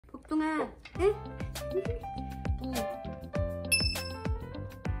복동아, 응?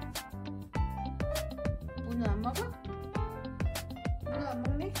 무는 안 먹어? 무는 안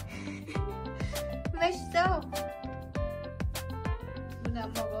먹네? 맛있어. 무는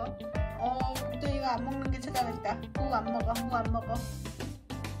안 먹어. 복동이가 안 먹는 게 찾아갔다. 무 안 먹어. 무 안 먹어.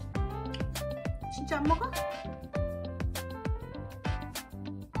 진짜 안 먹어?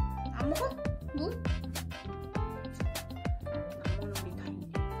 안 먹어? 무? 안 먹는 게 다 있네.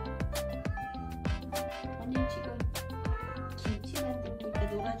 언니 지금 김치 만들고 있다.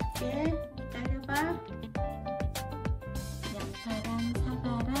 놀아줄게. 기다려봐. 양파랑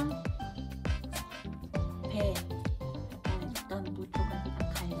사과랑 배 일단 무조각이랑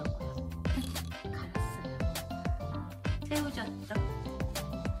갈려고요. 갈았어요. 새우젓도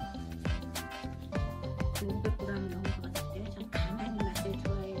 500g 넣은 것 같은데 전 강한 맛을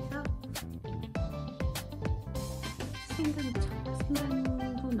좋아해서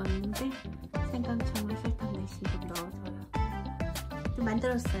생강도 넣는데 생강청을 설탕 대신 좀 넣어줘요. 좀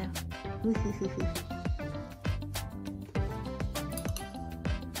만들었어요.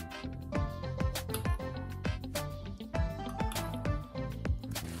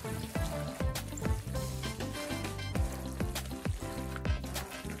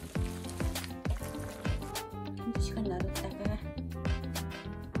 한두 시간 놔뒀다가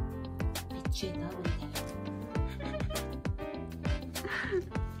배추에 넣으면 돼요.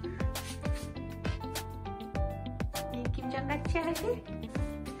 이 김장 같이 하지?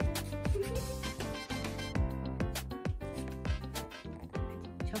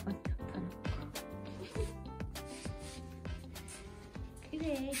 저건 덮어놓고.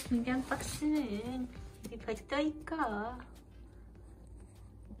 그래, 김장 박스는 여기 벌써 떠있고.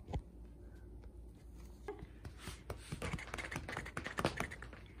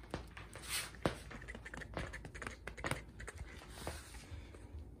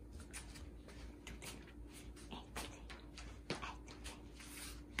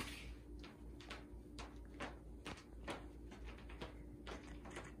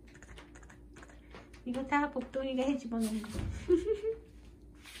 이거 다 복동이가 해 집어넣은 거.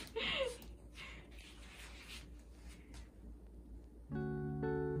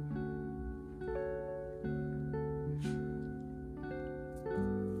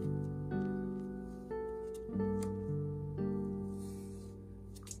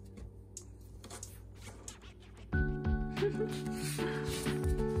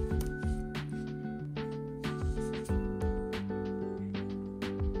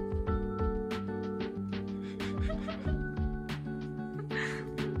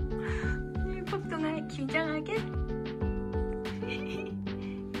 김장하게?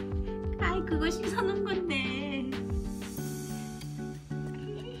 아이 그거 씻어놓은 건데.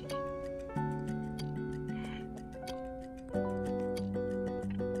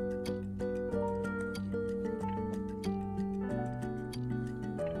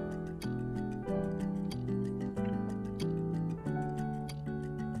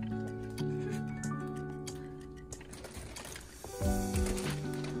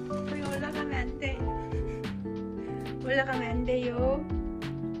 올라가면 안 돼. 올라가면 안 돼요.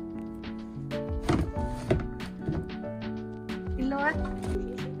 일로 와.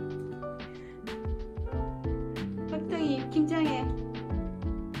 복동이 김장해.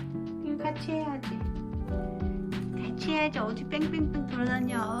 이거 같이 해야지. 같이 해야지. 어디 뺑뺑뺑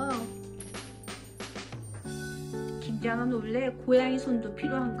돌아다녀. 김장은 원래 고양이 손도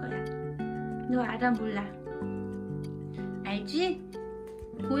필요한 거야. 너 알아 몰라? 알지?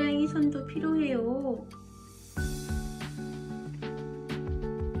 고양이 손도 필요해요.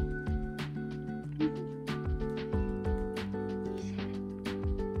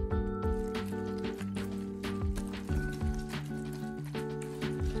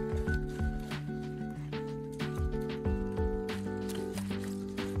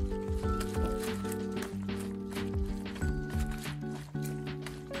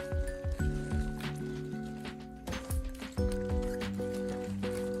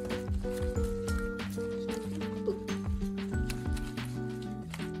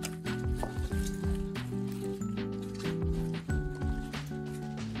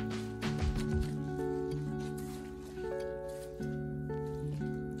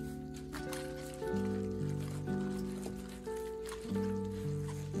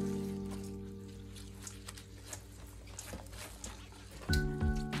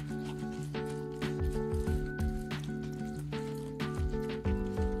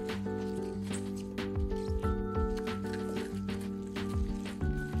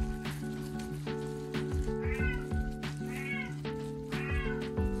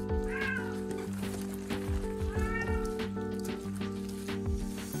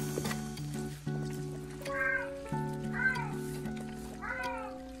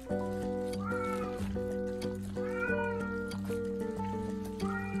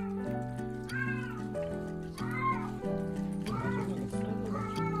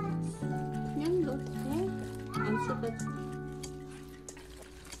 거지.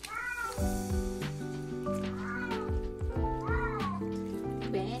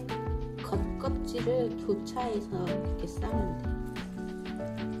 맨 겉껍질을 교차해서 이렇게 싸면 돼.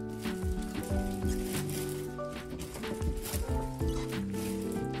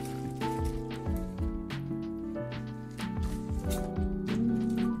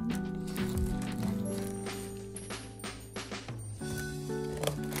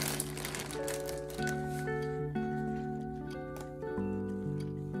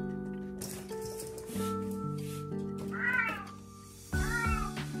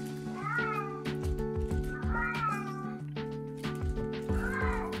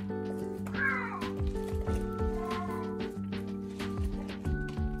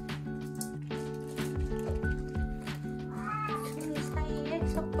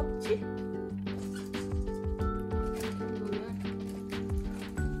 속껍질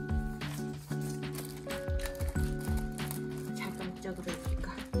자동적으로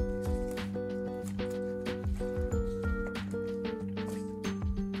해줄까?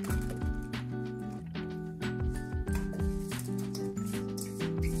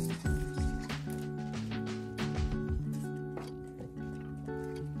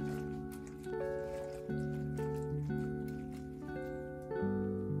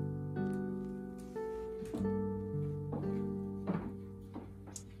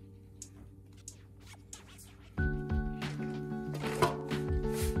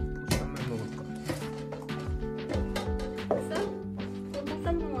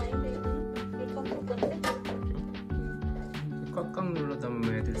 꽉꽉 눌러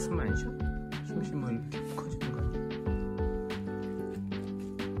담으면 애들 숨 안 쉬어? 숨 쉬면 이렇게 커지는 거야.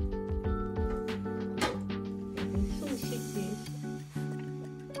 숨 쉬지.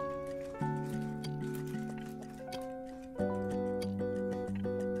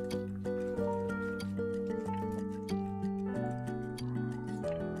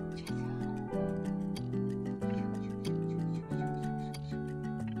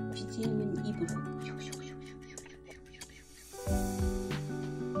 BGM은 입으로.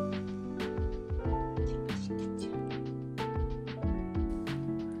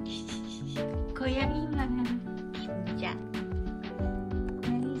 고양이만 김장.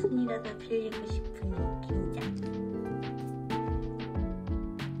 고양이 손이라도 빌리고 싶은 김장.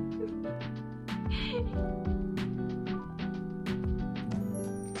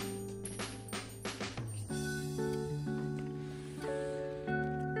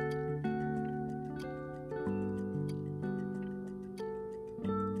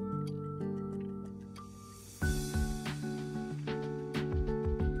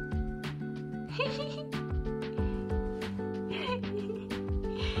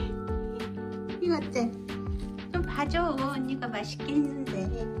 이거 어때? 좀 봐줘. 언니가 맛있게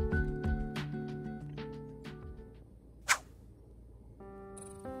했는데.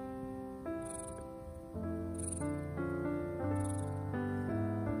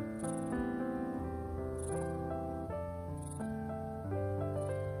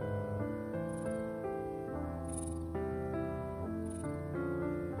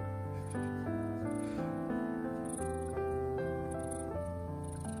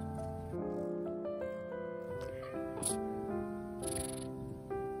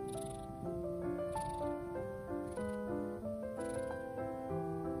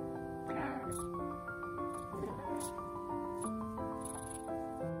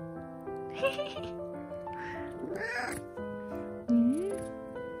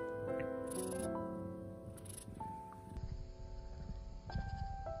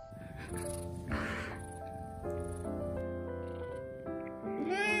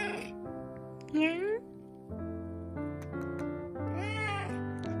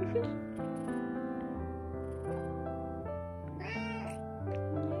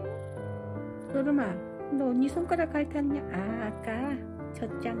 노름아, 너 언니 손가락 핥았냐? 아, 아까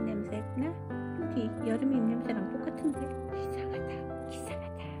젖장 냄새구나? 여기 여름에 입냄새랑 똑같은데?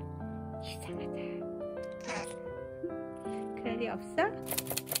 이상하다. 그럴 리 없어?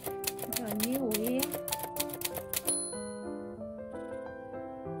 우리 언니